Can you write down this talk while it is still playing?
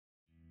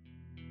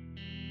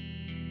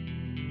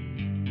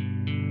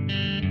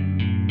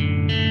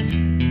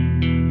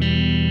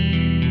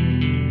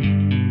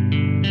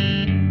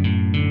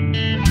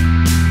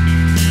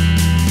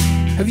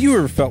you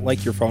ever felt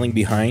like you're falling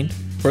behind,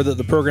 or that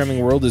the programming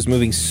world is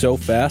moving so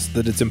fast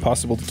that it's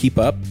impossible to keep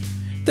up?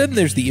 Then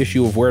there's the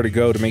issue of where to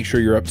go to make sure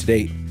you're up to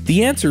date.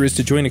 The answer is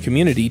to join a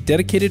community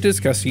dedicated to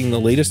discussing the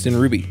latest in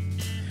Ruby.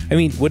 I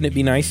mean, wouldn't it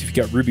be nice if you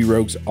got Ruby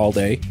Rogues all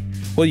day?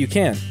 Well, you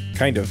can,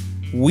 kind of.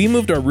 We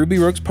moved our Ruby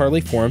Rogues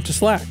Parlay forum to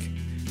Slack.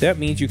 That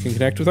means you can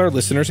connect with our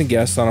listeners and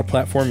guests on a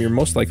platform you're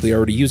most likely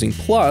already using.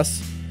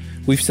 Plus,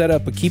 we've set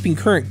up a Keeping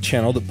Current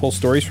channel that pulls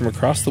stories from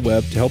across the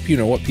web to help you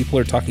know what people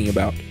are talking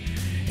about.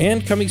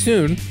 And coming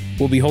soon,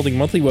 we'll be holding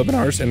monthly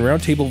webinars and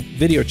roundtable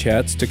video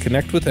chats to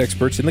connect with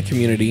experts in the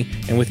community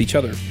and with each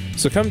other.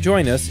 So come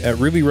join us at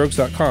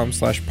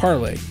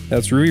rubyrogues.com/parlay.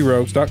 That's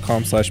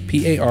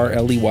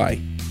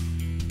rubyrogues.com/PARLEY.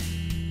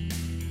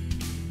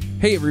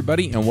 Hey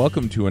everybody, and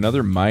welcome to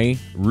another My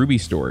Ruby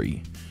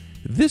Story.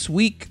 This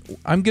week,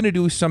 I'm going to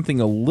do something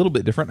a little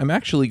bit different. I'm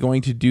actually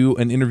going to do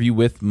an interview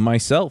with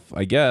myself,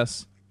 I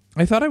guess.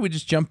 I thought I would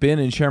just jump in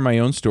and share my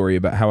own story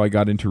about how I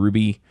got into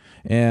Ruby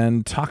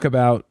and talk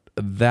about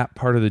that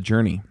part of the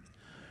journey.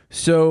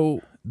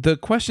 So the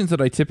questions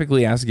that I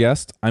typically ask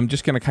guests, I'm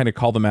just going to kind of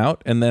call them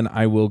out, and then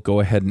I will go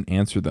ahead and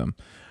answer them.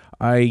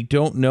 I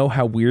don't know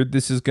how weird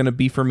this is going to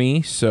be for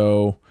me,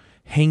 so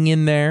hang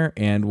in there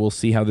and we'll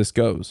see how this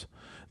goes.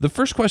 The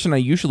first question I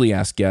usually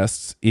ask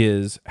guests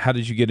is, how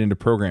did you get into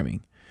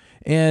programming?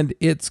 And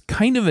it's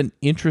kind of an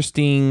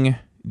interesting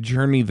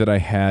journey that I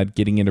had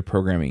getting into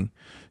programming.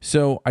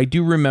 So I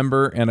do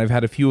remember, and I've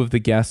had a few of the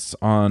guests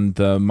on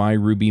the My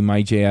Ruby,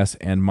 My JS,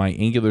 and My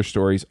Angular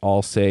stories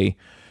all say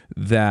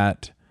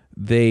that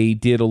they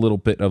did a little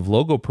bit of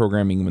logo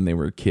programming when they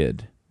were a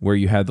kid, where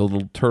you had the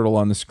little turtle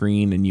on the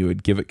screen and you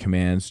would give it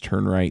commands,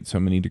 turn right so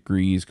many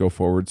degrees, go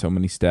forward so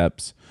many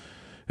steps,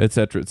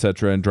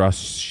 etc., and draw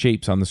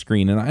shapes on the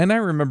screen. And I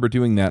remember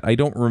doing that. I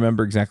don't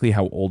remember exactly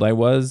how old I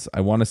was. I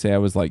want to say I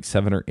was like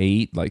 7 or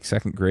 8, like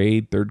second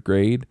grade, third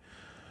grade,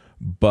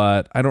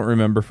 but I don't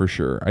remember for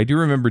sure. I do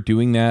remember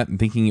doing that and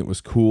thinking it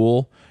was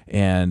cool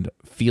and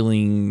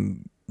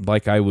feeling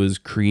like I was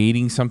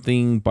creating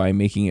something by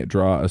making it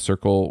draw a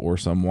circle or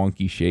some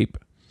wonky shape.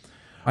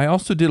 I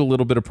also did a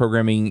little bit of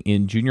programming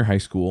in junior high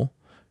school.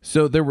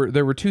 So there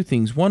were two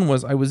things. One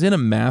was I was in a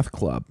math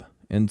club.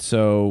 And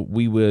so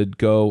we would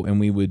go and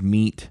we would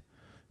meet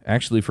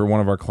actually for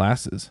one of our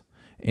classes,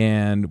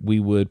 and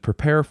we would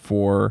prepare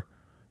for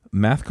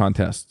math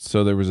contests.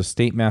 So there was a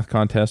state math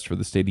contest for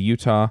the state of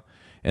Utah,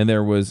 and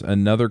there was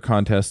another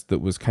contest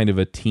that was kind of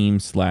a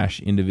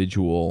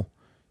team/individual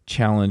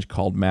challenge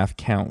called Math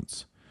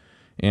Counts.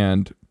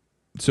 And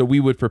so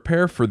we would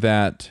prepare for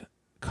that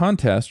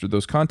contest or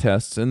those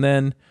contests, and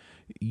then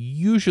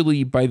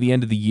usually by the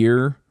end of the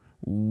year,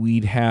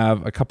 we'd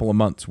have a couple of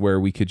months where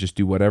we could just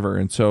do whatever.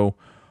 And so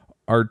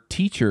our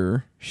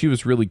teacher, she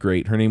was really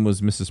great. Her name was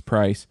Mrs.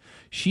 Price.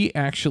 She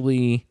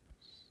actually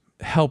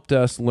helped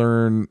us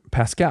learn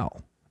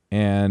Pascal,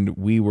 and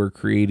we were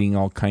creating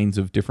all kinds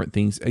of different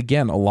things.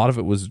 Again, a lot of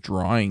it was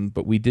drawing,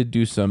 but we did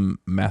do some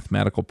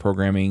mathematical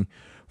programming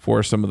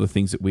for some of the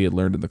things that we had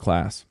learned in the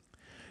class.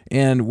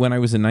 And when I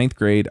was in 9th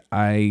grade,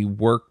 I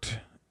worked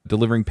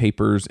delivering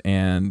papers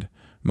and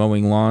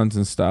mowing lawns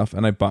and stuff,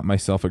 and I bought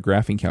myself a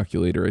graphing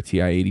calculator, a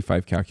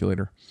TI-85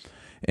 calculator,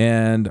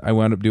 and I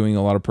wound up doing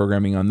a lot of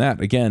programming on that.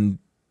 Again,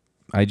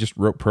 I just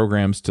wrote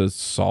programs to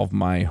solve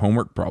my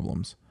homework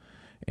problems,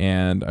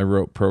 and I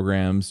wrote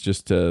programs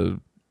just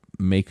to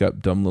make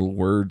up dumb little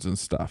words and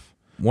stuff.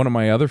 One of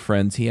my other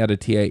friends, he had a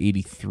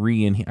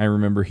TI-83, and I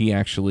remember he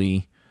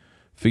actually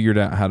figured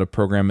out how to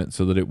program it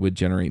so that it would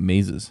generate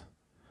mazes,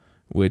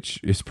 which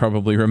is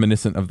probably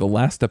reminiscent of the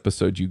last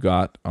episode you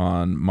got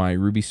on My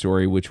Ruby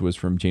Story, which was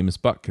from James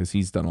Buck, because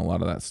he's done a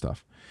lot of that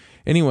stuff.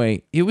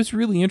 Anyway, it was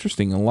really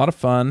interesting, a lot of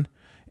fun,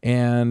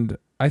 and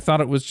I thought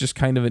it was just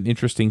kind of an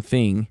interesting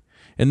thing.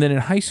 And then in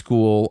high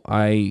school,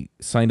 I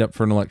signed up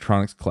for an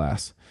electronics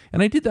class.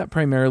 And I did that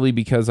primarily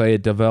because I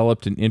had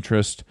developed an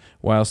interest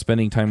while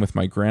spending time with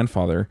my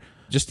grandfather.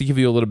 Just to give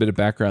you a little bit of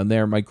background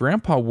there, my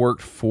grandpa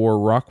worked for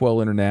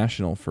Rockwell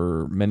International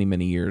for many,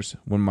 many years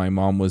when my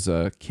mom was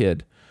a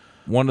kid.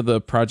 One of the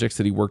projects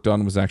that he worked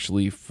on was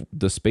actually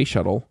the space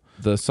shuttle.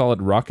 The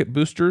solid rocket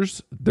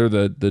boosters, they're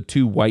the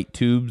two white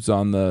tubes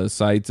on the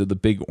sides of the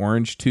big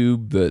orange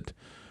tube that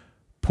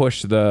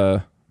push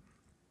the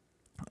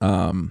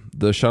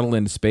shuttle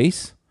into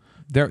space.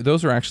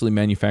 Those are actually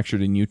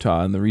manufactured in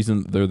Utah, and the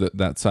reason they're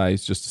that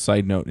size, just a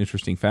side note,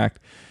 interesting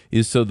fact,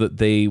 is so that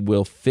they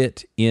will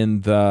fit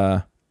on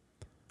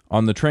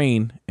the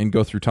train and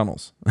go through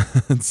tunnels.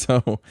 And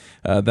so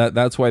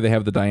that's why they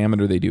have the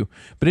diameter they do.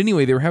 But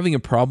anyway, they were having a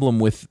problem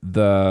with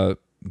the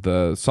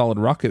solid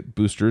rocket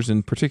boosters,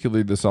 and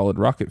particularly the solid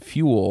rocket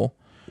fuel,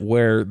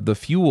 where the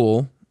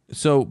fuel...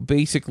 So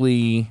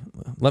basically,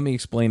 let me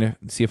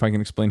see if I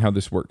can explain how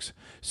this works.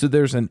 So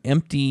there's an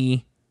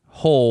empty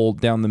hole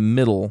down the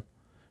middle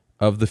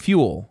of the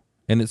fuel,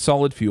 and it's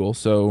solid fuel,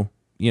 so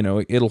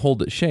it'll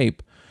hold its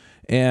shape.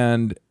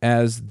 And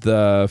as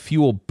the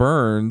fuel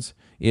burns,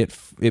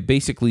 it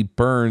basically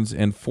burns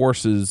and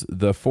forces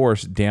the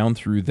force down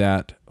through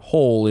that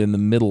hole in the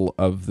middle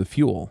of the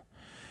fuel.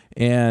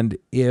 And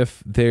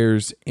if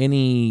there's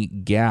any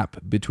gap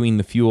between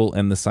the fuel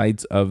and the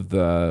sides of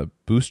the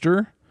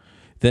booster,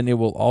 then it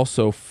will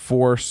also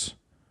force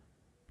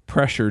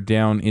pressure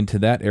down into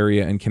that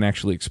area and can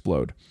actually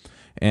explode.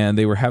 And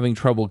they were having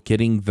trouble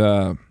getting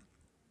the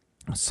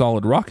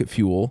solid rocket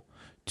fuel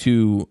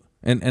to,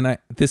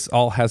 this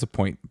all has a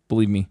point,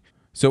 believe me.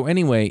 So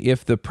anyway,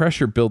 if the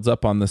pressure builds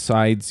up on the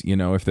sides,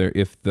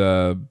 if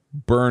the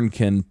burn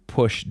can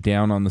push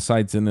down on the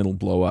sides, then it'll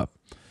blow up.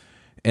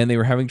 And they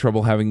were having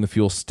trouble having the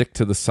fuel stick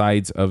to the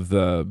sides of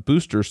the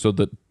booster so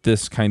that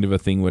this kind of a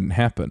thing wouldn't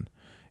happen.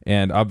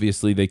 And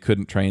obviously they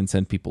couldn't try and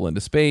send people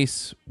into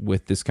space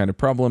with this kind of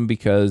problem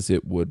because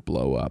it would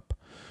blow up.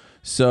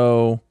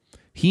 So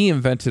he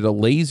invented a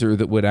laser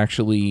that would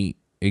actually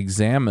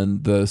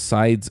examine the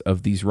sides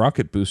of these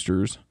rocket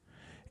boosters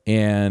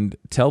and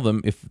tell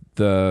them if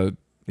there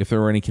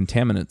were any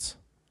contaminants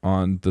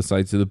on the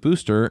sides of the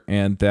booster,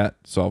 and that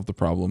solved the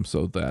problem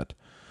so that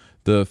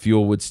the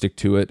fuel would stick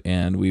to it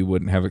and we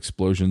wouldn't have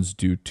explosions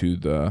due to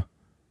the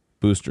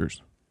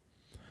boosters.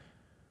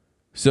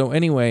 So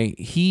anyway,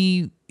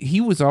 he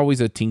was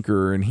always a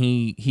tinkerer, and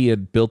he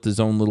had built his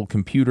own little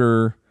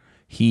computer.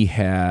 He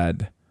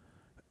had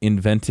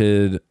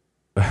invented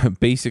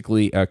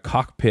basically a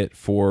cockpit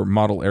for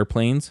model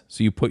airplanes.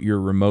 So you put your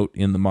remote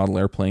in the model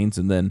airplanes,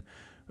 and then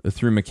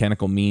through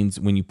mechanical means,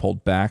 when you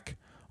pulled back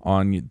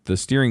on the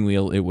steering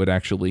wheel, it would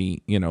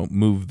actually,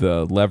 move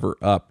the lever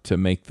up to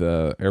make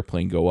the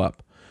airplane go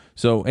up.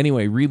 So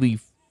anyway, really,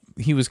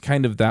 he was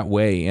kind of that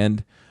way.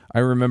 And I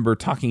remember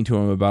talking to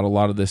him about a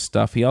lot of this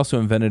stuff. He also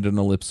invented an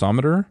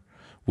ellipsometer,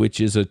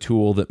 which is a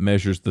tool that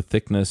measures the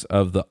thickness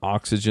of the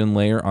oxygen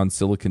layer on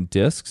silicon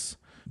discs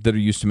that are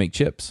used to make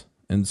chips.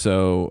 And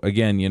so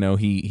again,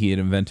 he had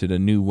invented a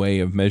new way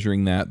of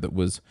measuring that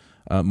was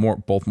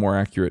both more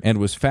accurate and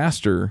was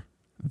faster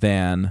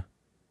than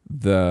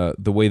the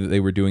way that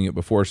they were doing it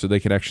before, so they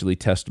could actually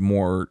test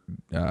more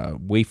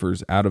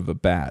wafers out of a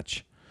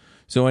batch.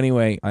 So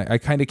anyway, I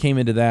kind of came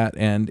into that,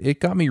 and it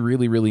got me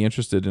really, really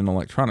interested in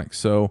electronics.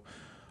 So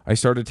I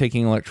started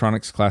taking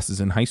electronics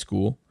classes in high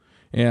school,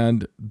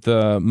 and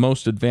the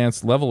most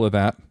advanced level of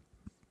that,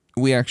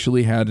 we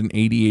actually had an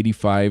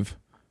 8085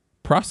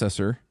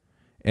 processor,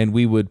 and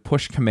we would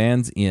push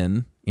commands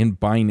in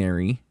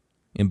binary,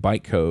 in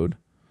bytecode,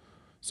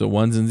 so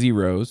ones and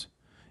zeros,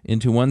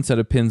 into one set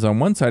of pins on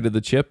one side of the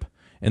chip,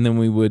 and then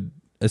we would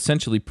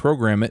essentially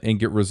program it and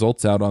get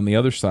results out on the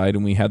other side,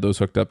 and we had those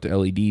hooked up to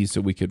LEDs so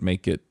we could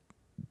make it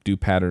do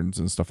patterns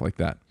and stuff like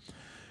that.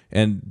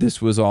 And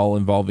this was all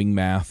involving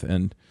math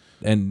and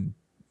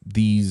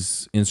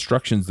these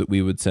instructions that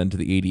we would send to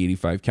the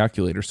 8085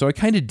 calculator. So I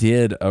kind of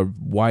did a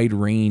wide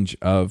range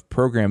of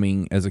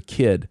programming as a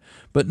kid,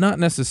 but not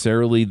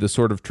necessarily the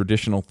sort of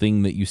traditional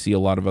thing that you see a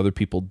lot of other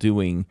people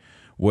doing,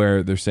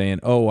 where they're saying,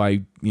 oh,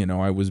 I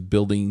was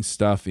building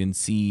stuff in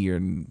C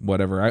and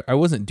whatever. I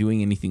wasn't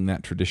doing anything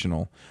that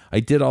traditional. I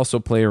did also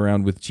play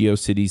around with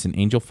GeoCities and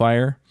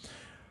AngelFire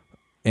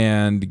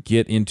and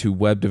get into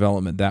web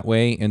development that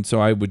way. And so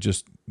I would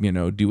just, do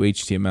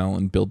HTML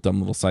and build dumb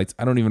little sites.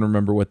 I don't even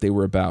remember what they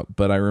were about,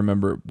 but I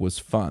remember it was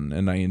fun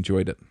and I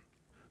enjoyed it.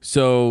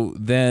 So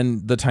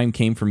then the time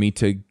came for me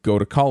to go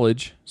to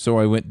college. So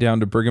I went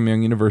down to Brigham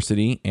Young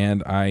University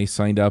and I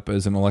signed up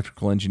as an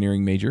electrical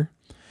engineering major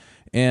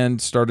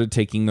and started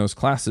taking those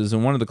classes.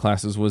 And one of the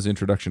classes was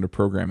Introduction to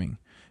Programming.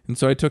 And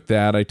so I took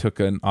that. I took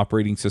an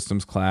operating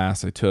systems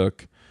class. I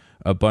took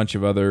a bunch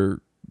of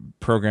other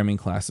programming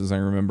classes. I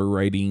remember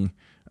writing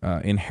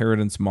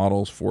inheritance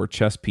models for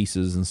chess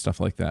pieces and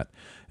stuff like that.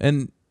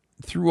 And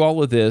through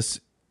all of this,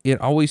 it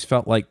always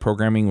felt like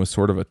programming was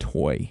sort of a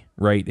toy,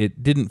 right?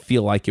 It didn't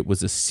feel like it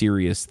was a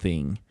serious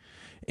thing.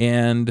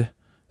 And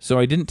so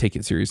I didn't take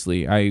it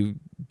seriously. I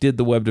did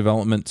the web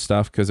development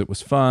stuff because it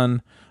was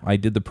fun. I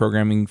did the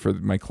programming for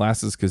my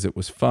classes because it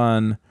was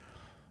fun,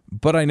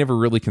 but I never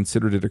really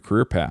considered it a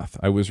career path.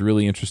 I was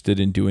really interested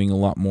in doing a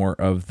lot more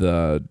of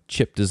the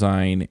chip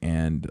design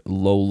and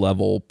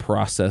low-level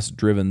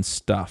process-driven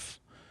stuff.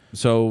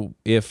 So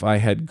if I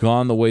had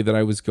gone the way that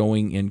I was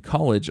going in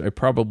college, I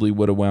probably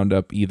would have wound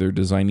up either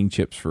designing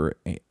chips for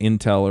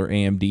Intel or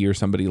AMD or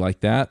somebody like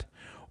that,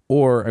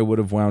 or I would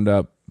have wound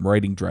up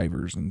writing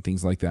drivers and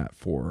things like that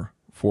for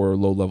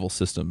low-level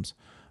systems.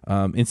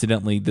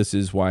 Incidentally, this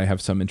is why I have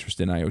some interest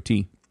in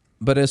IoT.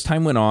 But as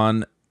time went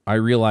on, I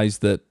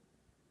realized that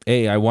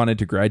A, I wanted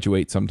to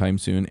graduate sometime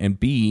soon, and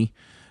B,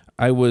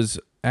 I was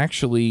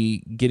actually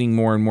getting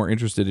more and more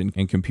interested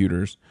in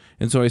computers.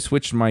 And so I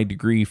switched my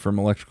degree from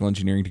electrical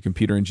engineering to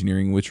computer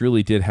engineering, which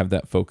really did have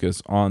that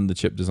focus on the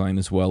chip design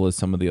as well as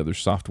some of the other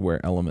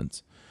software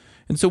elements.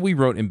 And so we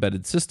wrote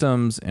embedded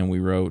systems, and we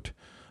wrote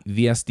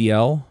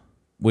VSDL,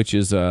 which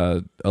is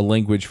a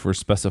language for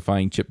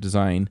specifying chip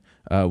design.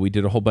 We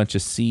did a whole bunch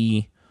of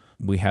C.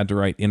 We had to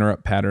write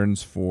interrupt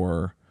patterns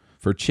for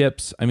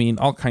chips. I mean,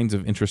 all kinds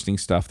of interesting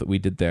stuff that we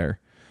did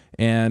there.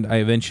 And I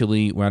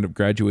eventually wound up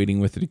graduating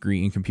with a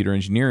degree in computer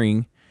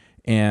engineering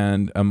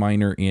and a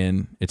minor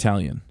in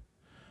Italian.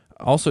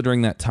 Also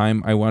during that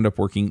time, I wound up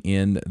working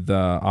in the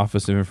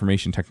Office of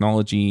Information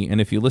Technology.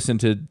 And if you listen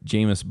to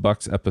Jameis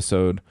Buck's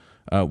episode,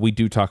 we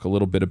do talk a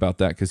little bit about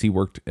that because he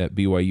worked at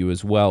BYU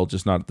as well,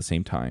 just not at the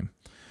same time.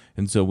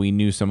 And so we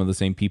knew some of the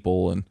same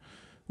people and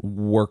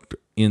worked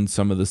in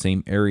some of the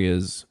same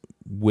areas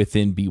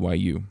within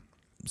BYU.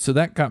 So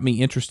that got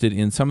me interested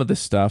in some of this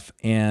stuff.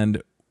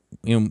 And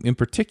in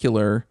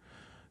particular,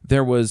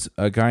 there was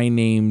a guy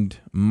named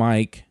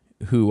Mike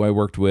who I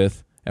worked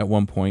with at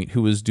one point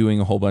who was doing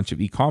a whole bunch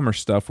of e-commerce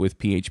stuff with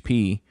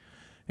PHP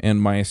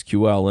and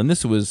MySQL. And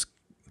this was,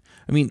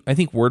 I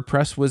think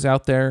WordPress was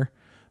out there,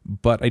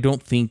 but I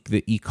don't think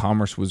that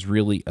e-commerce was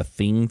really a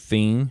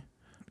thing.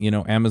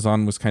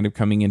 Amazon was kind of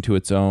coming into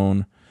its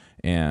own,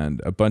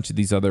 and a bunch of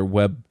these other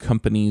web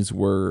companies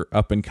were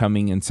up and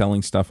coming and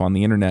selling stuff on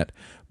the internet.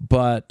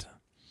 But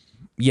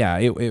yeah,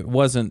 it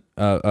wasn't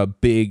a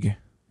big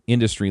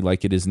industry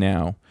like it is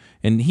now.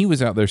 And he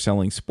was out there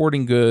selling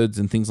sporting goods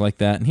and things like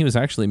that, and he was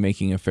actually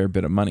making a fair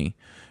bit of money.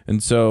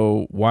 And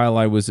so while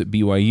I was at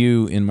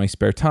BYU in my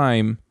spare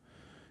time,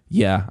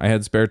 I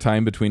had spare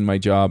time between my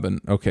job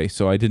and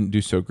so I didn't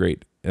do so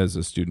great as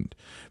a student.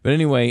 But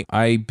anyway,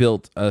 I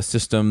built a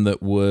system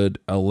that would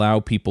allow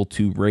people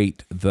to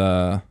rate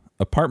the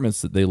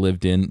apartments that they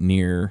lived in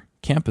near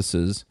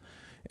campuses,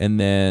 and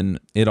then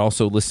it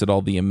also listed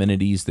all the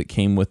amenities that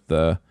came with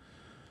the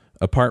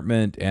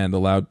apartment and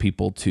allowed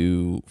people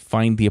to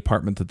find the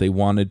apartment that they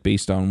wanted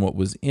based on what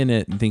was in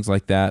it and things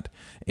like that.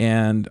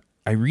 And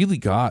I really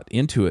got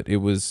into it. It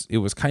was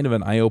kind of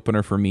an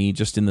eye-opener for me,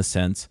 just in the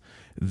sense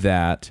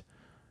that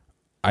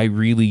I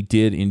really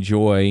did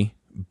enjoy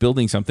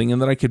building something,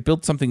 and that I could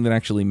build something that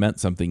actually meant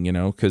something,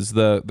 because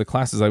the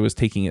classes I was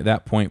taking at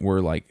that point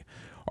were like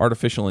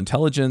artificial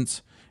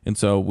intelligence. And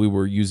so we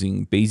were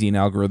using Bayesian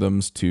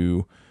algorithms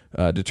to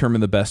determine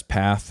the best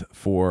path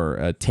for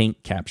a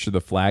tank capture the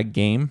flag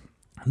game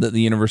that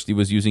the university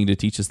was using to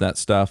teach us that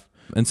stuff,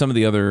 and some of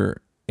the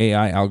other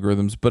AI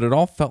algorithms. But it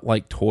all felt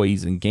like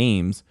toys and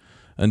games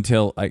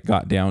until I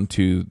got down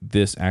to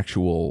this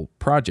actual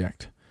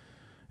project.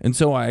 And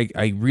so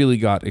I really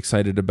got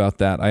excited about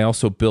that. I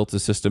also built a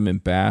system in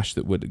Bash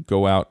that would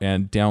go out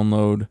and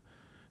download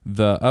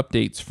the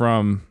updates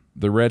from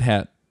the Red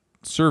Hat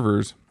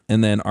servers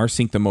and then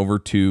rsync them over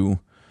to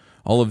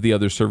all of the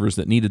other servers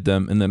that needed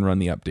them, and then run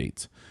the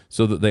updates,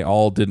 so that they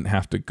all didn't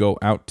have to go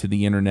out to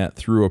the internet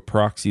through a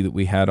proxy that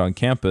we had on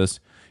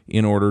campus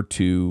in order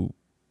to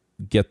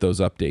get those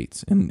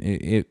updates. And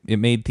it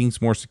made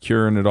things more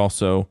secure, and it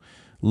also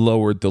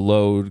lowered the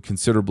load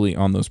considerably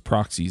on those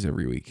proxies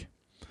every week.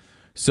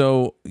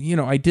 So,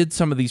 I did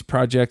some of these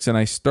projects, and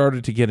I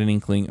started to get an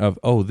inkling of,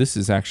 this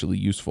is actually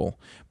useful.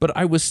 But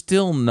I was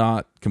still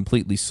not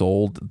completely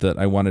sold that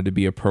I wanted to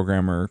be a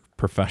programmer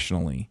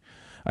professionally.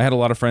 I had a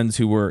lot of friends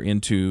who were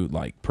into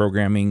like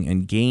programming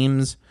and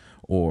games,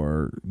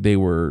 or they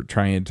were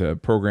trying to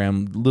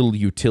program little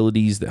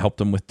utilities that helped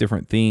them with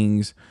different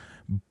things.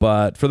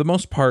 But for the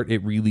most part,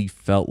 it really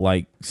felt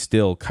like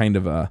still kind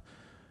of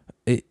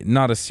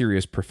not a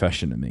serious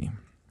profession to me.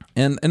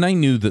 And I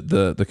knew that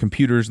the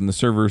computers and the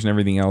servers and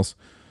everything else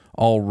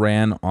all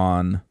ran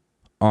on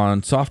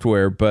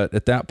software, but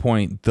at that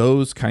point,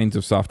 those kinds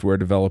of software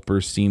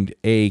developers seemed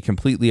A,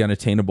 completely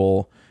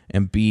unattainable,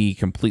 and B,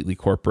 completely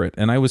corporate.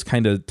 And I was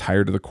kind of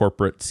tired of the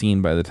corporate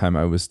scene by the time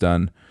I was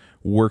done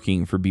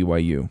working for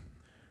BYU.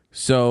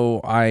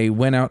 So I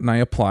went out and I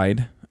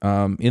applied.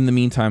 In the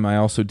meantime, I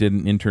also did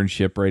an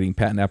internship writing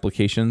patent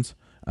applications,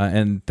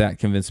 and that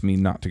convinced me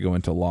not to go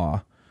into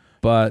law.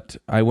 But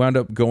I wound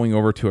up going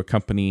over to a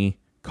company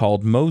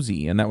called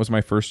Mozy, and that was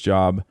my first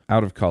job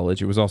out of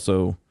college. It was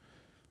also,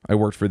 I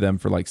worked for them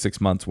for like 6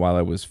 months while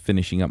I was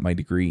finishing up my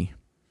degree.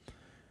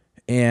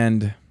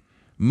 And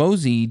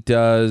Mozy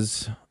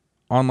does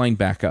online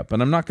backup,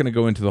 and I'm not going to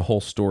go into the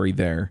whole story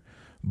there,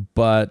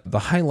 but the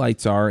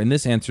highlights are, and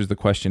this answers the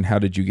question, how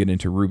did you get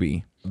into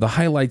Ruby? The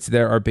highlights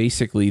there are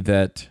basically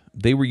that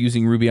they were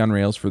using Ruby on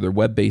Rails for their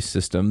web-based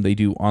system. They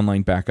do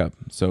online backup.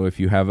 So if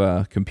you have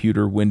a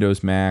computer,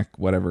 Windows, Mac,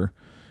 whatever,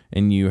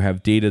 and you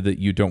have data that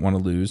you don't want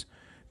to lose,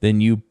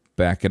 then you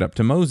back it up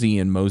to Mozy,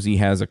 and Mozy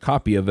has a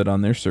copy of it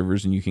on their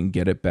servers, and you can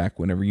get it back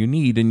whenever you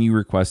need, and you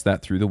request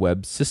that through the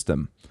web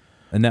system.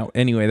 And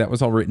that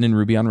was all written in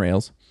Ruby on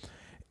Rails.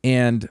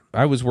 And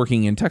I was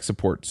working in tech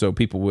support, so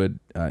people would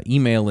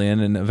email in,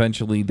 and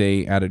eventually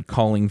they added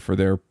calling for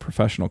their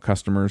professional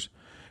customers.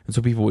 And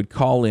so people would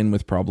call in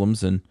with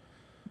problems, and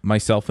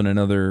myself and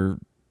another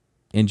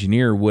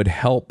engineer would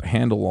help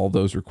handle all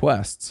those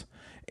requests.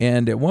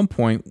 And at one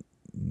point,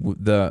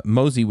 the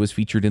Mozy was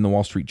featured in the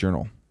Wall Street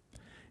Journal.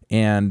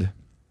 And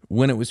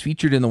when it was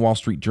featured in the Wall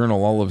Street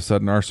Journal, all of a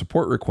sudden our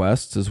support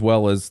requests, as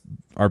well as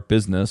our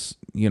business,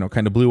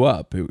 kind of blew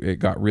up. It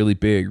got really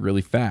big,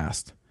 really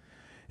fast.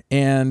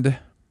 And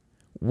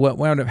what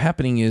wound up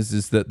happening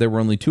is that there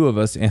were only two of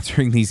us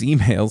answering these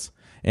emails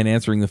and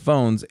answering the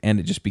phones, and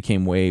it just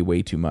became way,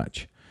 way too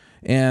much.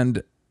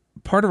 And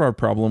part of our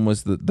problem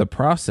was that the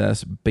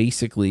process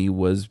basically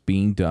was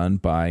being done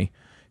by,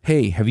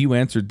 hey, have you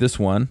answered this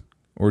one?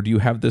 Or do you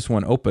have this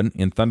one open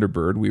in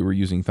Thunderbird? We were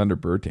using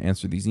Thunderbird to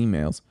answer these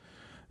emails.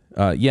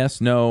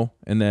 Yes, no,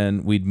 and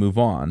then we'd move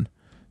on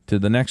to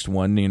the next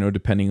one,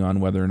 depending on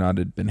whether or not it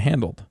had been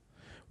handled.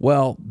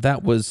 Well,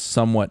 that was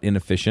somewhat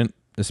inefficient,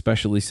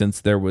 especially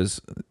since there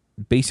was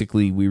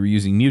basically we were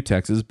using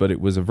mutexes, but it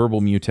was a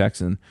verbal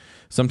mutex, and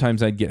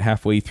sometimes I'd get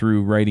halfway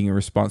through writing a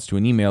response to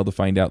an email to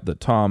find out that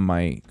Tom,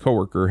 my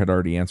coworker, had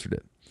already answered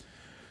it.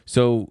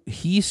 So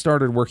he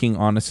started working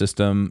on a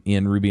system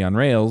in Ruby on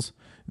Rails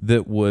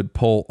that would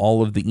pull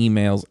all of the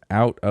emails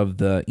out of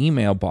the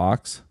email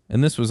box.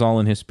 And this was all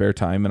in his spare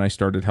time, and I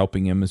started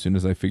helping him as soon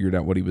as I figured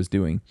out what he was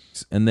doing.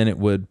 And then it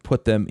would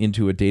put them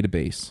into a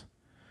database.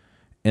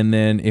 And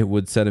then it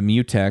would set a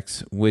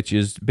mutex, which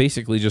is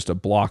basically just a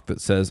block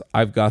that says,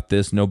 I've got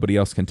this, nobody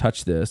else can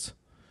touch this,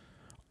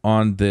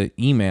 on the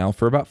email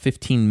for about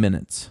 15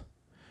 minutes.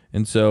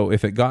 And so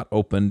if it got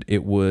opened,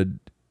 it would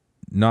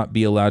not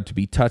be allowed to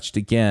be touched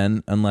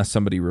again unless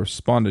somebody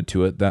responded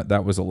to it.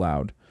 That was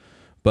allowed.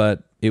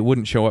 But it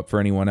wouldn't show up for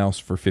anyone else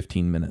for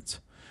 15 minutes.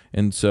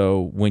 And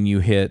so when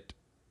you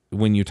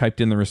typed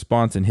in the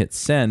response and hit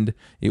send,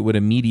 it would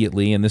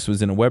immediately, and this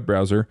was in a web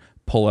browser,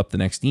 pull up the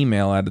next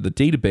email out of the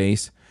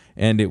database,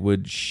 and it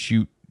would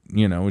shoot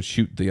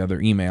the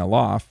other email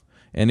off,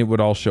 and it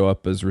would all show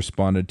up as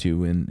responded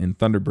to in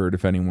Thunderbird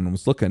if anyone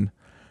was looking.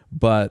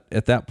 But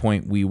at that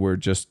point, we were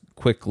just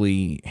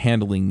quickly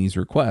handling these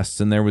requests,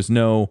 and there was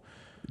no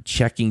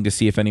checking to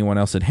see if anyone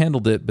else had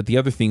handled it. But the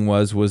other thing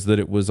was that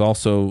it was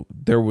also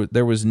there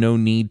was no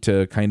need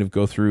to kind of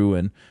go through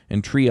and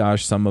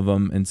triage some of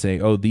them and say,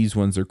 oh, these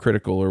ones are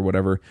critical or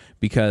whatever,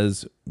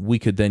 because we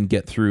could then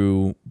get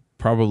through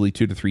probably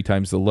 2 to 3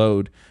 times the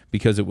load,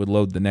 because it would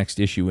load the next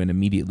issue in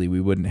immediately.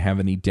 We wouldn't have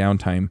any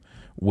downtime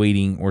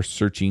waiting or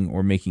searching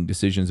or making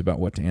decisions about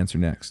what to answer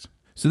next.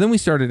 So then we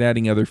started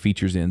adding other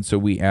features in. So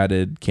we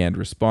added canned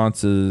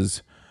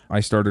responses.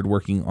 I started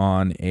working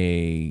on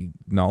a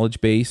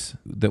knowledge base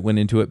that went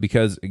into it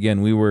because,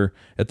 again, we were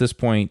at this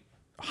point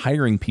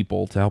hiring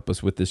people to help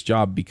us with this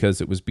job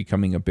because it was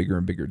becoming a bigger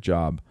and bigger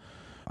job.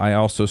 I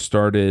also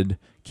started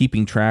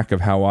keeping track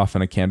of how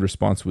often a canned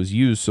response was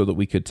used so that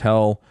we could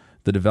tell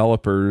the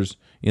developers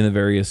in the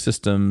various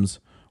systems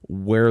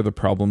where the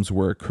problems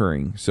were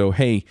occurring. So,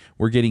 hey,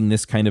 we're getting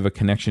this kind of a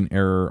connection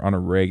error on a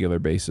regular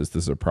basis.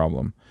 This is a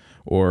problem.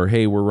 Or,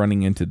 hey, we're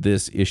running into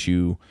this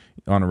issue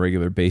on a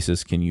regular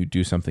basis. Can you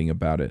do something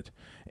about it?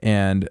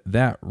 And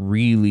that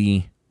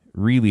really,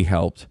 really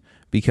helped,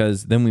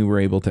 because then we were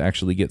able to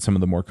actually get some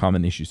of the more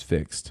common issues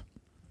fixed.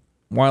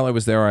 While I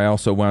was there, I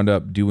also wound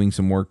up doing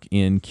some work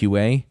in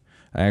QA.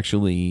 I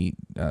actually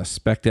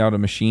spec'd out a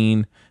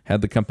machine,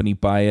 had the company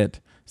buy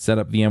it, set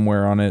up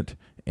VMware on it,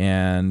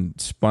 and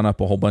spun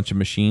up a whole bunch of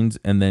machines,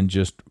 and then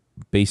just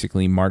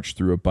basically marched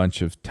through a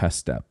bunch of test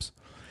steps.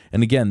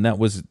 And again, that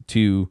was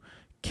to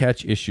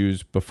catch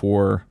issues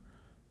before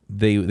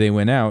they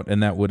went out,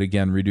 and that would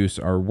again reduce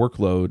our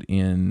workload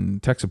in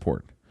tech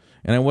support.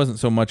 And I wasn't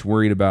so much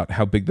worried about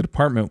how big the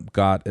department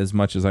got as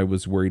much as I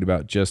was worried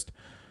about just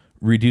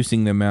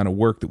reducing the amount of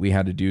work that we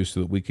had to do so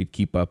that we could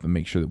keep up and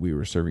make sure that we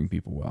were serving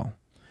people well.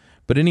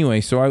 But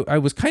anyway, so I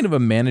was kind of a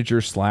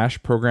manager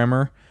 /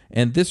 programmer,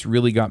 and this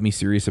really got me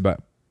serious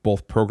about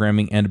both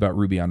programming and about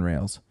Ruby on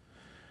Rails.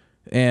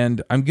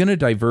 And I'm going to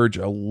diverge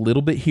a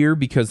little bit here,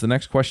 because the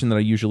next question that I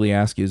usually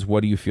ask is,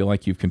 what do you feel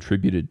like you've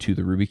contributed to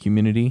the Ruby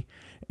community?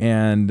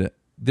 And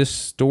this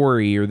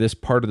story, or this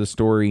part of the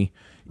story,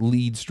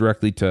 leads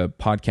directly to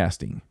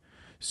podcasting.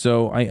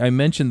 So I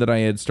mentioned that I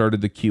had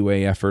started the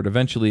QA effort.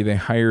 Eventually, they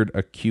hired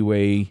a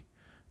QA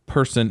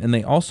person, and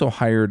they also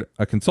hired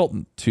a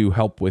consultant to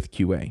help with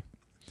QA.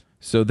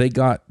 So they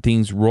got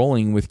things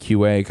rolling with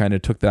QA, kind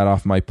of took that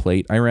off my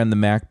plate. I ran the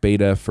Mac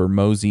beta for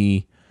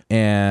Mozy,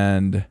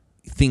 and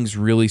things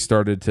really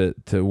started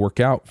to work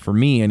out for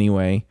me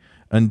anyway,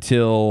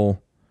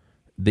 until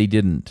they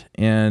didn't.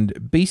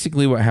 And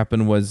basically what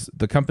happened was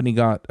the company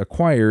got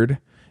acquired,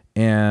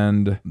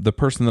 and the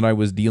person that I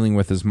was dealing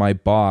with as my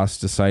boss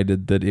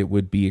decided that it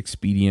would be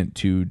expedient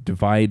to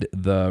divide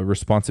the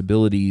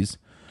responsibilities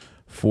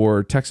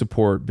for tech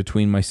support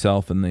between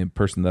myself and the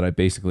person that I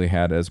basically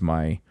had as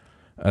my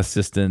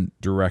assistant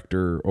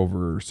director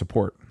over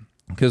support.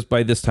 Because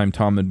by this time,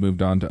 Tom had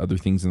moved on to other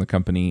things in the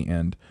company,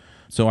 and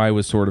so I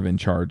was sort of in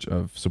charge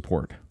of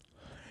support.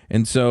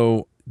 And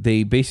so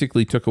they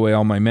basically took away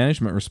all my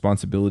management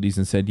responsibilities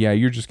and said, yeah,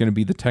 you're just going to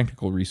be the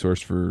technical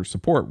resource for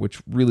support,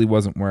 which really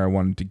wasn't where I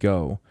wanted to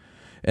go.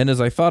 And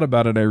as I thought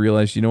about it, I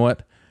realized, you know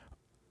what?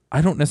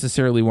 I don't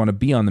necessarily want to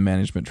be on the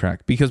management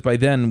track, because by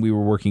then we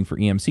were working for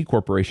EMC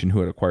Corporation, who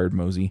had acquired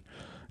Mozy,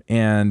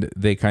 and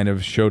they kind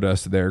of showed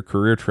us their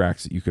career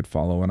tracks that you could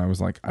follow. And I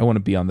was like, I want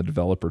to be on the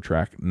developer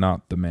track,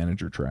 not the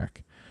manager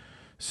track.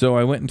 So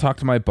I went and talked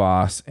to my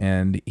boss,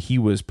 and he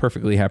was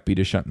perfectly happy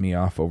to shut me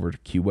off over to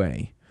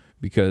QA,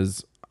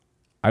 because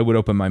I would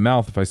open my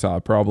mouth if I saw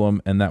a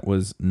problem, and that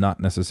was not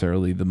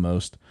necessarily the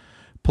most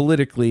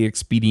politically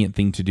expedient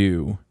thing to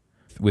do,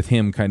 with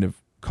him kind of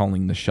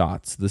calling the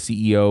shots. The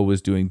CEO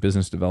was doing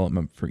business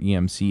development for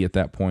EMC at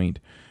that point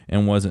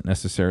and wasn't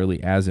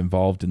necessarily as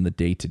involved in the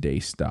day-to-day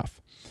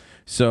stuff.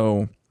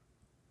 So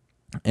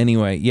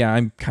anyway, yeah,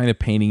 I'm kind of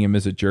painting him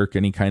as a jerk,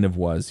 and he kind of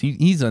was.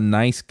 He's a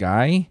nice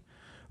guy,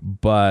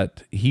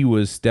 but he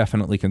was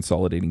definitely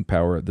consolidating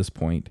power at this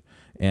point,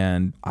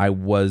 and I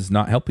was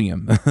not helping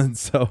him.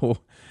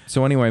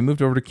 So anyway, I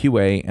moved over to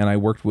QA, and I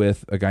worked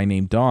with a guy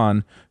named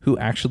Don who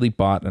actually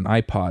bought an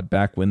iPod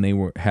back when they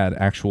had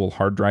actual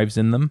hard drives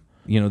in them.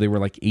 They were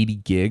like 80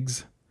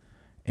 gigs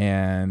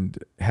and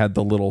had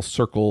the little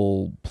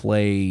circle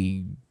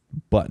play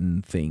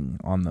button thing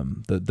on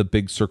them, the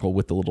big circle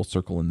with the little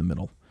circle in the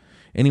middle.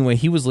 Anyway,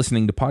 he was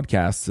listening to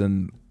podcasts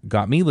and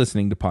got me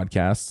listening to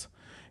podcasts,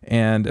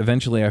 and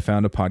eventually I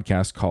found a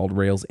podcast called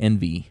Rails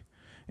Envy,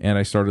 and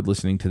I started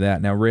listening to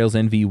that. Now, Rails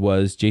Envy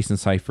was Jason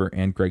Cipher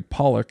and Greg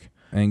Pollock,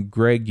 and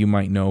Greg you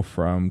might know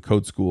from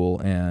Code School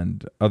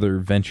and other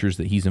ventures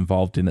that he's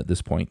involved in at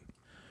this point.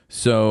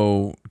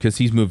 So, because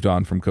he's moved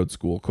on from Code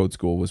School. Code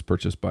School was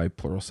purchased by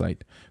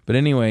Pluralsight. But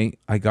anyway,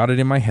 I got it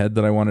in my head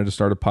that I wanted to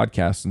start a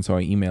podcast, and so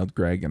I emailed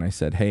Greg and I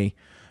said, hey,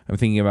 I'm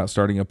thinking about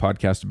starting a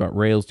podcast about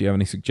Rails. Do you have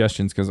any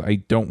suggestions? Because I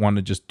don't want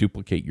to just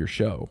duplicate your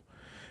show.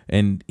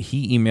 And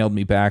he emailed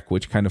me back,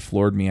 which kind of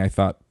floored me. I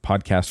thought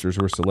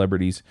podcasters were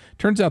celebrities.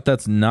 Turns out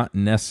that's not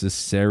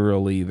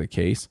necessarily the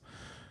case.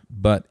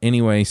 But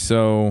anyway,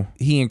 so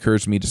he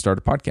encouraged me to start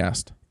a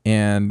podcast.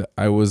 And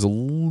I was a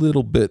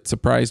little bit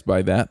surprised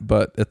by that.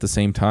 But at the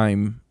same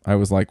time, I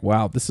was like,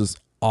 wow, this is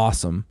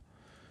awesome.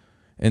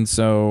 And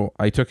so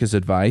I took his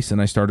advice and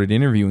I started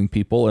interviewing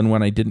people. And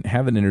when I didn't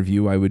have an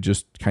interview, I would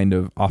just kind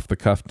of off the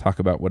cuff talk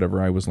about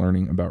whatever I was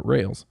learning about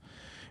Rails.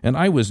 And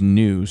I was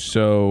new,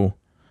 so,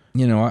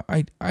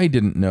 I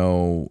didn't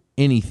know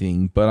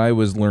anything, but I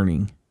was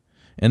learning.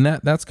 And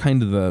that's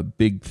kind of the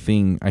big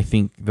thing, I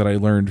think, that I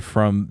learned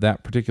from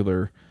that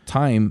particular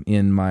time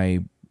in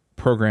my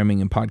programming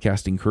and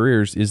podcasting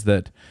careers is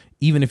that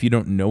even if you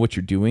don't know what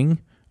you're doing,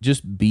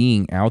 just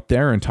being out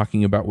there and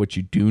talking about what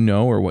you do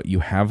know or what you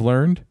have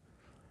learned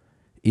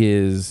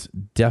is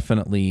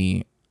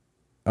definitely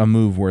a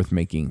move worth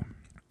making.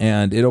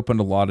 And it opened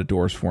a lot of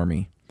doors for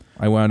me.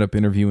 I wound up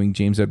interviewing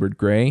James Edward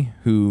Gray,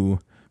 who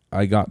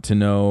I got to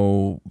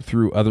know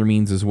through other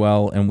means as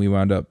well, and we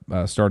wound up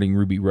starting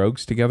Ruby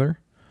Rogues together.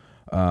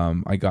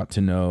 I got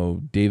to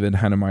know David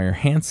Hannemeyer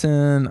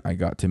Hansen. I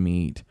got to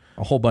meet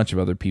a whole bunch of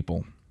other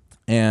people.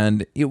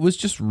 And it was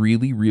just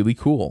really, really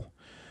cool.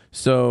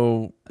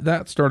 So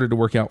that started to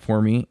work out for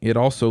me. It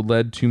also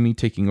led to me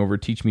taking over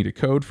Teach Me to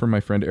Code from my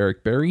friend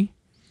Eric Berry.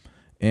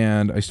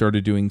 And I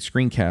started doing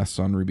screencasts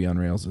on Ruby on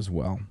Rails as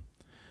well.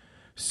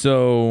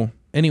 So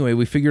anyway,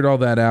 we figured all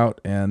that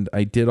out, and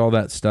I did all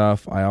that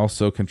stuff. I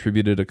also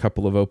contributed a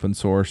couple of open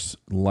source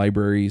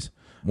libraries.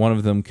 One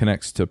of them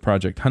connects to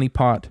Project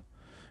Honeypot.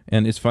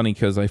 And it's funny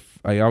because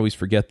I always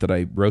forget that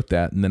I wrote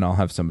that, and then I'll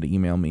have somebody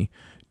email me,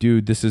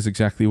 dude, this is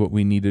exactly what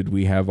we needed.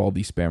 We have all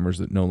these spammers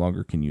that no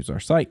longer can use our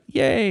site.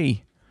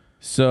 Yay!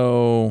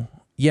 So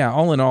yeah,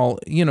 all in all,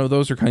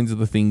 those are kinds of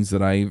the things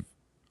that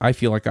I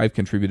feel like I've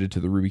contributed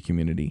to the Ruby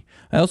community.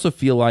 I also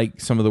feel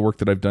like some of the work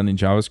that I've done in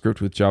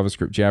JavaScript with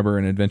JavaScript Jabber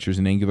and Adventures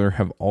in Angular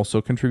have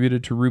also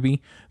contributed to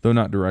Ruby, though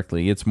not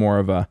directly. It's more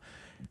of a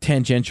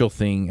tangential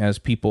thing. As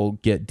people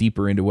get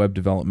deeper into web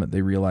development,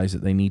 they realize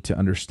that they need to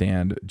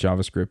understand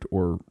JavaScript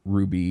or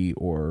Ruby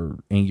or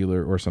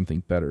Angular or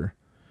something better.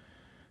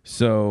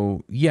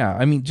 So yeah,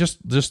 I mean,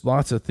 just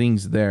lots of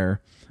things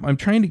there. I'm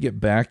trying to get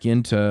back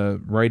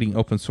into writing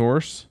open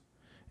source.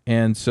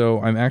 And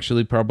so I'm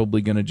actually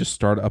probably going to just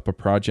start up a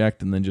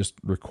project and then just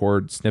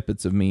record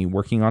snippets of me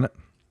working on it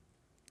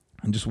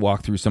and just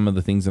walk through some of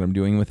the things that I'm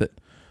doing with it.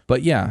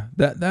 But yeah,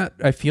 that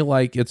I feel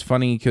like it's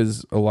funny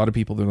because a lot of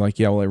people, they're like,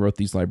 yeah, well, I wrote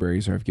these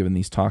libraries or I've given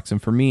these talks.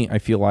 And for me, I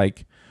feel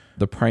like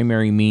the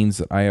primary means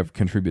that I have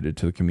contributed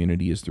to the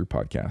community is through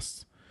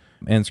podcasts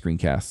and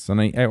screencasts.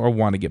 And I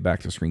want to get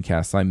back to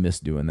screencasts. I miss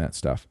doing that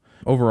stuff.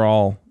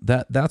 Overall,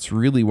 that's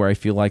really where I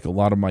feel like a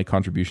lot of my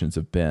contributions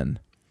have been.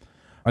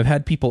 I've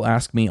had people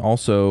ask me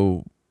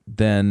also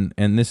then,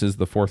 and this is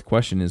the fourth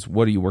question, is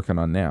what are you working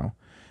on now?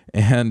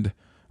 And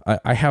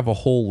I have a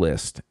whole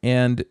list.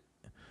 And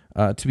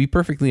to be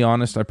perfectly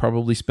honest, I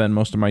probably spend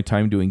most of my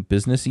time doing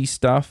businessy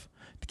stuff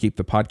to keep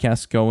the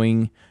podcast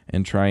going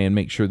and try and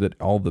make sure that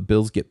all the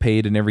bills get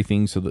paid and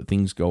everything so that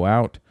things go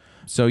out.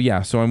 So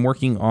yeah, so I'm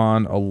working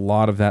on a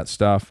lot of that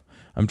stuff.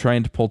 I'm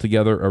trying to pull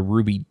together a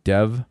Ruby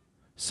Dev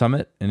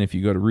Summit. And if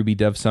you go to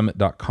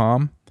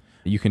rubydevsummit.com,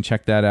 you can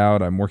check that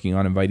out. I'm working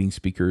on inviting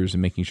speakers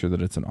and making sure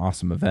that it's an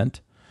awesome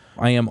event.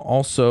 I am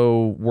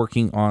also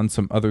working on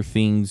some other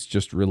things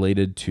just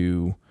related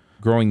to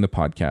growing the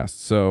podcast.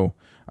 So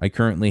I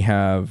currently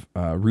have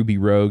Ruby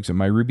Rogues and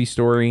My Ruby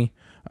Story.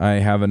 I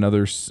have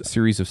another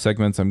series of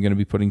segments I'm going to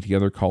be putting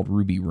together called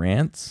Ruby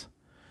Rants.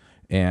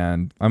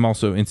 And I'm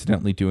also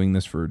incidentally doing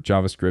this for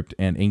JavaScript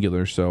and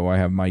Angular. So I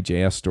have my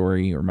JS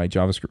story or my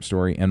JavaScript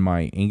story and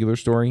my Angular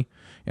story.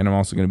 And I'm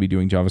also going to be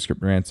doing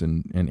JavaScript rants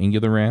and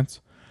Angular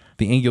rants.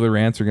 The Angular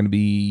rants are going to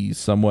be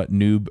somewhat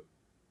noob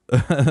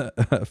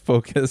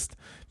focused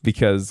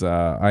because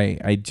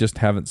I just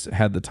haven't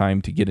had the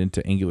time to get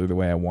into Angular the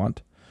way I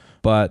want.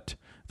 But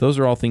those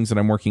are all things that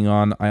I'm working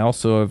on. I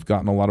also have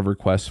gotten a lot of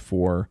requests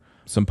for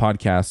some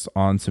podcasts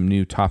on some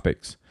new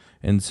topics.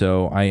 And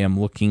so I am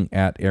looking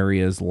at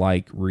areas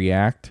like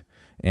React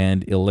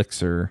and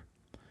Elixir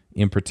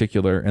in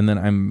particular. And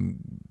then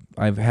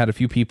I've had a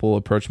few people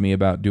approach me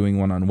about doing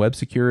one on web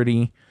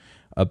security,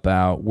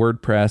 about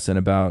WordPress, and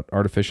about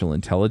artificial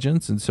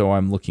intelligence. And so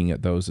I'm looking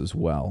at those as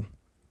well.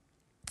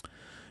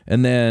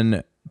 And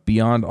then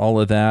beyond all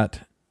of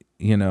that,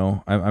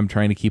 I'm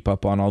trying to keep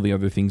up on all the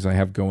other things I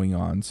have going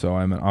on. So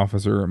I'm an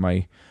officer at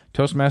my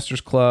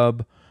Toastmasters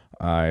Club.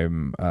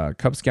 I'm a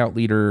Cub Scout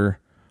leader.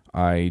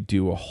 I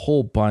do a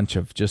whole bunch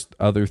of just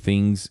other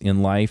things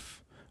in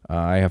life.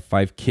 I have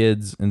 5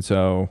 kids. And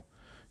so,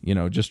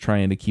 just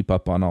trying to keep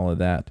up on all of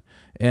that.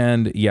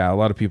 And yeah, a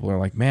lot of people are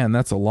like, man,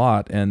 that's a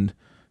lot. And,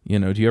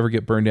 do you ever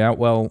get burned out?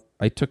 Well,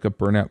 I took a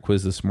burnout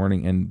quiz this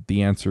morning and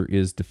the answer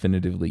is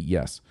definitively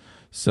yes.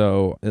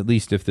 So at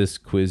least if this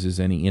quiz is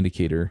any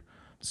indicator.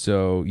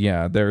 So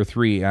yeah, there are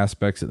 3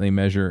 aspects that they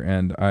measure,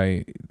 and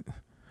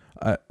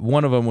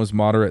one of them was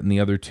moderate and the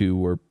other 2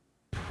 were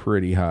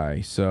pretty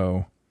high.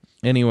 So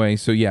anyway,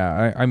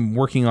 I'm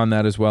working on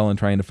that as well and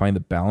trying to find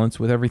the balance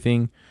with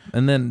everything.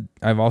 And then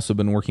I've also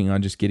been working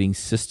on just getting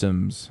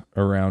systems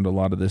around a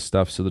lot of this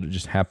stuff so that it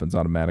just happens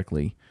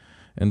automatically.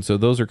 And so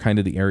those are kind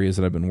of the areas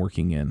that I've been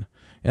working in.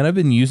 And I've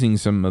been using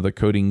some of the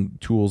coding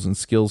tools and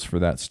skills for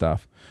that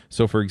stuff.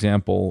 So for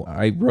example,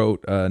 I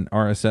wrote an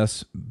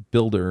RSS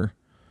builder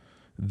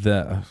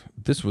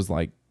this was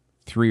like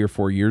 3 or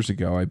 4 years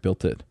ago I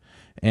built it.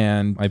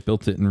 And I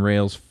built it in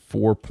Rails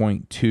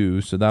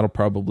 4.2, so that'll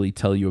probably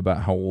tell you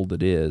about how old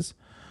it is.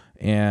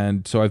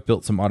 And so I've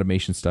built some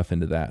automation stuff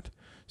into that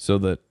so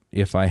that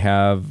if I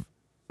have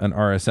an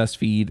RSS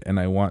feed and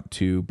I want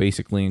to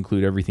basically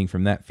include everything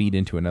from that feed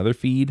into another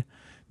feed,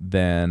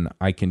 then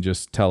I can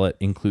just tell it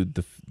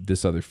include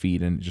this other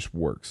feed, and it just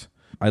works.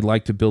 I'd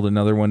like to build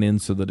another one in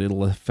so that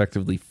it'll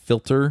effectively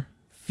filter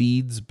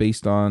feeds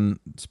based on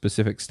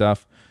specific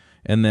stuff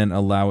and then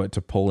allow it to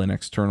pull in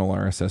external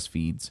RSS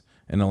feeds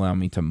and allow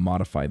me to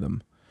modify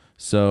them.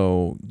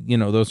 So,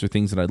 those are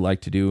things that I'd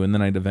like to do, and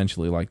then I'd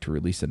eventually like to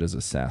release it as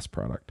a SaaS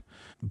product.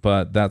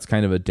 But that's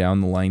kind of a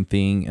down the line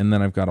thing, and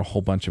then I've got a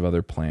whole bunch of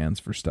other plans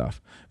for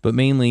stuff. But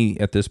mainly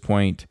at this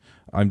point,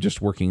 I'm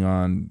just working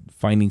on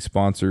finding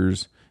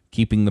sponsors,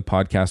 keeping the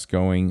podcast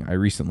going. I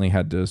recently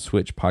had to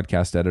switch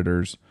podcast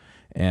editors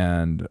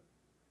and,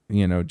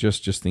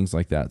 just things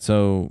like that.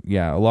 So,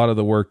 yeah, a lot of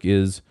the work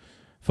is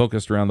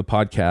focused around the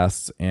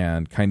podcasts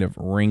and kind of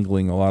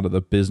wrangling a lot of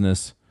the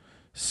business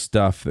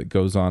stuff that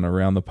goes on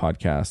around the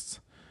podcasts.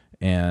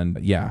 And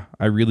yeah,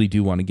 I really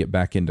do want to get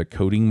back into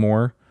coding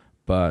more,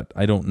 but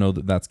I don't know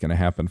that that's going to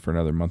happen for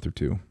another month or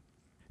 2.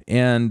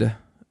 And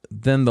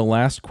then the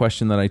last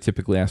question that I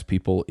typically ask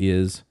people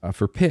is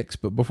for picks.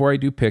 But before I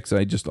do picks,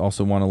 I just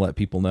also want to let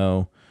people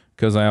know,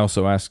 because I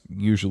also ask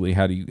usually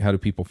how do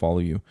people follow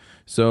you.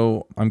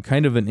 So I'm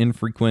kind of an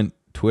infrequent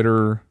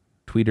Twitterer.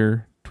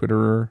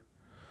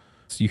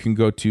 So you can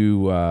go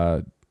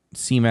to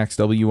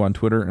CMaxW on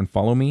Twitter and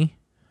follow me.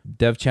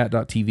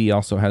 DevChat.tv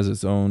also has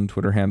its own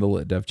Twitter handle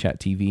at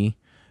DevChatTV.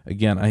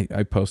 Again,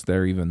 I post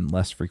there even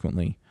less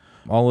frequently.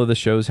 All of the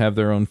shows have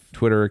their own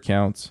Twitter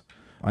accounts.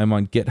 I'm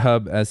on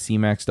GitHub as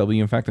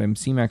CMaxW. In fact, I'm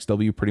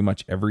CMaxW pretty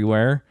much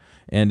everywhere.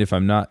 And if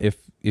I'm not,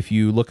 if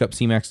you look up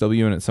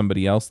CMaxW and it's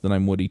somebody else, then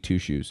I'm Woody Two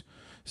Shoes.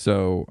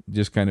 So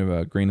just kind of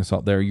a grain of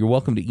salt there. You're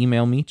welcome to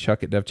email me,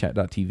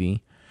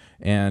 chuck@devchat.tv.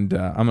 And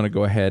I'm going to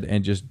go ahead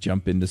and just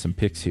jump into some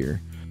picks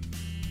here.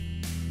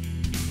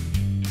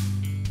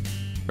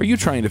 Are you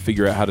trying to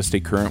figure out how to stay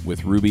current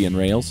with Ruby and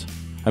Rails?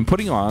 I'm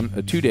putting on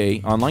a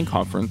 2-day online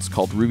conference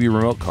called Ruby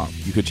Remote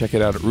Conf. You can check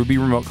it out at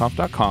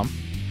rubyremoteconf.com.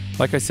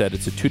 Like I said,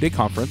 it's a 2-day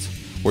conference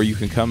where you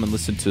can come and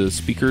listen to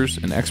speakers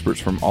and experts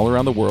from all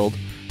around the world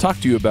talk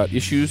to you about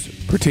issues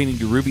pertaining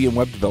to Ruby and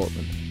web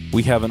development.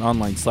 We have an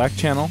online Slack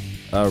channel,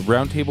 a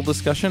roundtable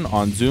discussion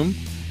on Zoom,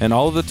 and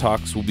all of the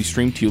talks will be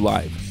streamed to you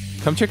live.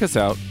 Come check us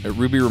out at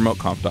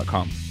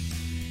rubyremoteconf.com.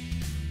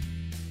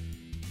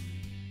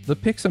 The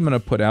picks I'm going to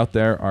put out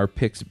there are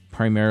picks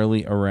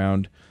primarily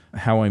around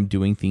how I'm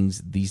doing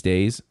things these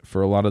days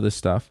for a lot of this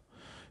stuff.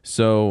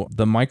 So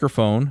the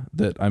microphone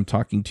that I'm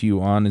talking to you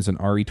on is an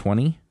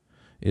RE20.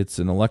 It's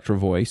an Electro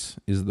Voice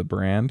is the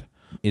brand.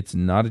 It's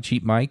not a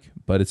cheap mic,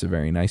 but it's a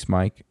very nice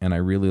mic, and I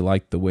really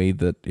like the way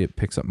that it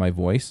picks up my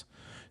voice.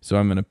 So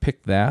I'm going to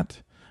pick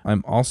that.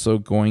 I'm also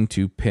going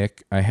to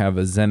pick, I have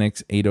a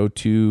Xenix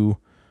 802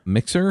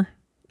 mixer,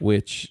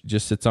 which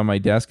just sits on my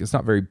desk. It's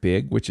not very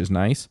big, which is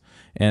nice,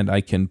 and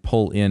I can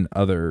pull in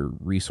other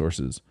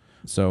resources.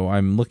 So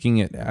I'm looking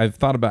at, I've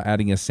thought about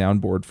adding a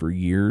soundboard for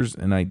years,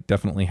 and I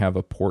definitely have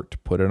a port to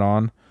put it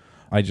on.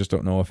 I just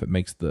don't know if it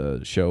makes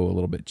the show a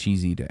little bit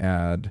cheesy to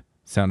add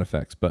sound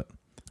effects. But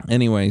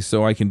anyway,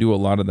 so I can do a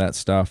lot of that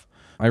stuff.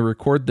 I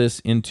record this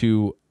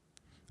into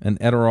an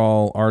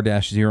Edirol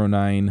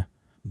R-09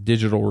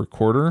 digital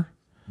recorder.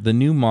 The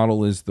new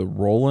model is the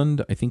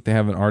Roland. I think they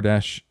have an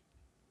R-R05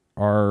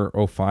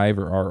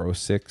 or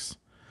R06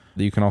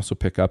 that you can also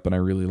pick up, and I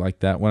really like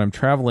that. When I'm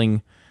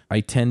traveling, I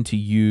tend to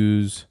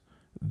use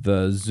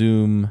the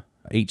Zoom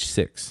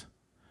H6,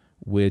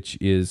 which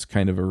is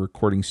kind of a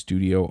recording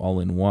studio all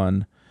in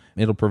one.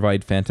 It'll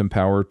provide phantom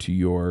power to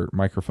your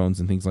microphones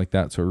and things like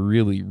that. So I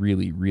really,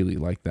 really, really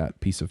like that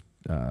piece of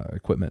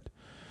equipment.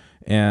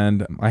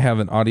 And I have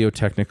an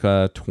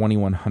Audio-Technica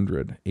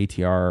 2100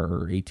 ATR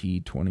or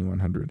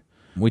AT2100,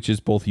 which is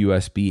both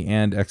USB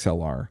and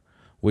XLR,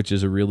 which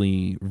is a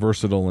really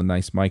versatile and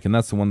nice mic. And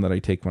that's the one that I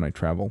take when I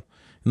travel.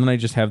 And then I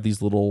just have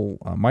these little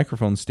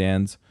microphone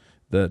stands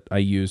that I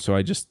use. So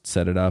I just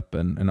set it up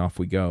and off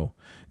we go.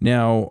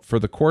 Now for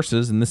the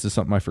courses, and this is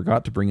something I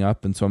forgot to bring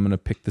up, and so I'm going to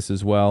pick this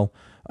as well,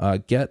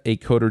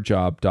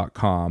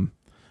 getacoderjob.com.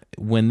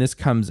 When this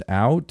comes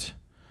out,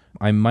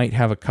 I might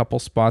have a couple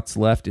spots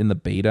left in the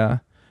beta.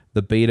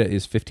 The beta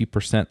is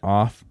 50%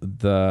 off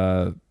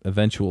the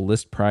eventual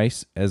list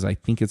price, as I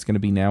think it's going to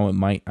be now.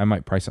 I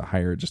might price it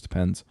higher. It just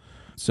depends.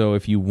 So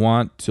if you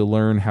want to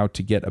learn how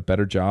to get a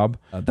better job,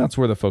 that's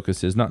where the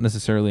focus is. Not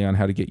necessarily on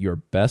how to get your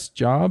best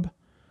job,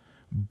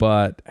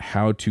 but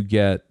how to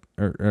get,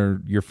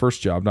 or your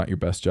first job, not your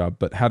best job,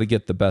 but how to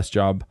get the best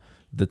job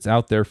that's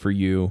out there for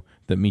you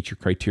that meets your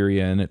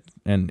criteria.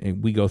 And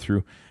we go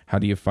through, how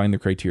do you find the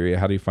criteria?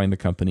 How do you find the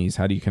companies?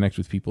 How do you connect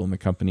with people in the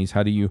companies?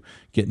 How do you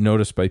get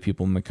noticed by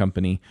people in the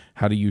company?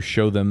 How do you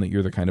show them that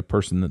you're the kind of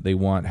person that they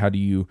want? How do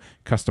you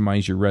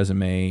customize your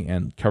resume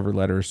and cover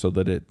letter so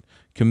that it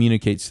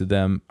communicates to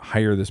them,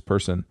 hire this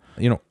person?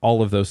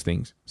 All of those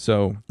things.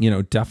 So,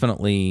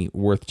 definitely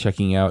worth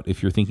checking out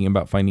if you're thinking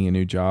about finding a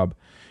new job.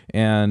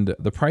 And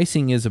the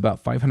pricing is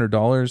about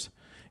 $500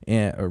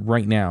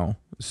 right now.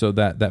 So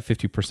that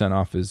 50%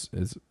 off is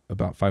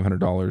about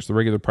 $500. The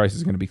regular price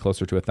is going to be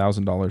closer to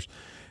 $1,000.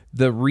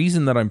 The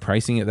reason that I'm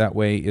pricing it that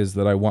way is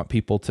that I want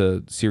people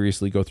to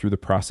seriously go through the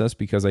process,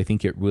 because I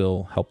think it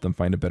will help them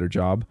find a better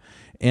job.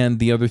 And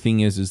the other thing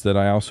is that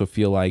I also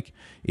feel like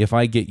if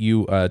I get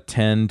you a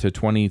 $10,000 to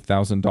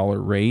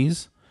 $20,000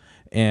 raise,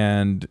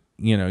 and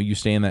you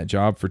stay in that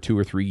job for 2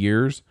 or 3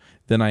 years,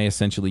 then I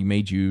essentially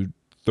made you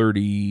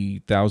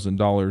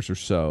 $30,000 or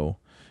so.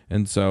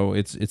 And so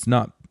it's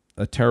not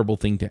a terrible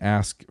thing to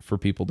ask for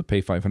people to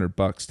pay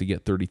 $500 to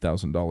get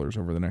 $30,000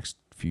 over the next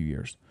few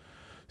years.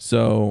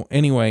 So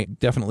anyway,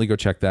 definitely go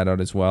check that out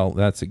as well.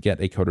 That's at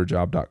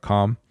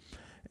getacoderjob.com.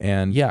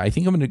 And yeah, I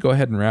think I'm going to go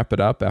ahead and wrap it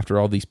up after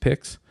all these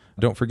picks.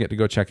 Don't forget to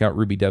go check out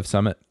Ruby Dev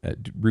Summit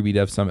at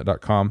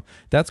rubydevsummit.com.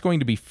 That's going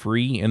to be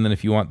free. And then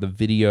if you want the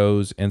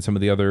videos and some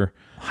of the other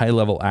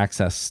high-level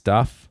access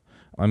stuff,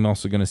 I'm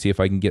also going to see if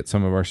I can get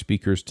some of our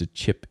speakers to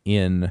chip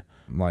in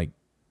like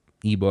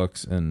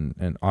ebooks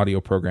and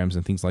audio programs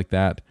and things like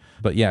that.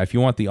 But yeah, if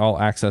you want the all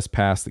access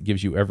pass that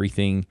gives you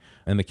everything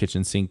and the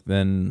kitchen sink,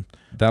 then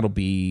that'll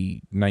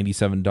be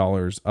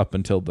 $97 up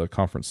until the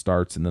conference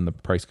starts, and then the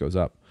price goes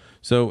up.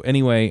 So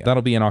anyway,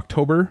 that'll be in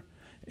October,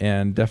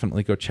 and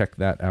definitely go check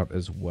that out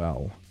as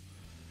well.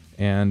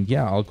 And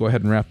yeah, I'll go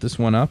ahead and wrap this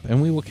one up,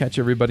 and we will catch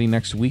everybody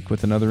next week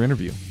with another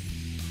interview.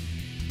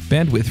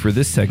 Bandwidth for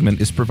this segment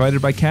is provided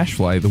by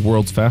CacheFly, the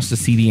world's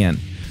fastest CDN.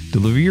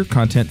 Deliver your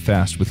content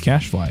fast with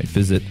CacheFly.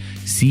 Visit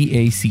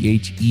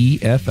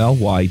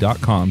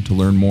CacheFly.com to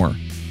learn more.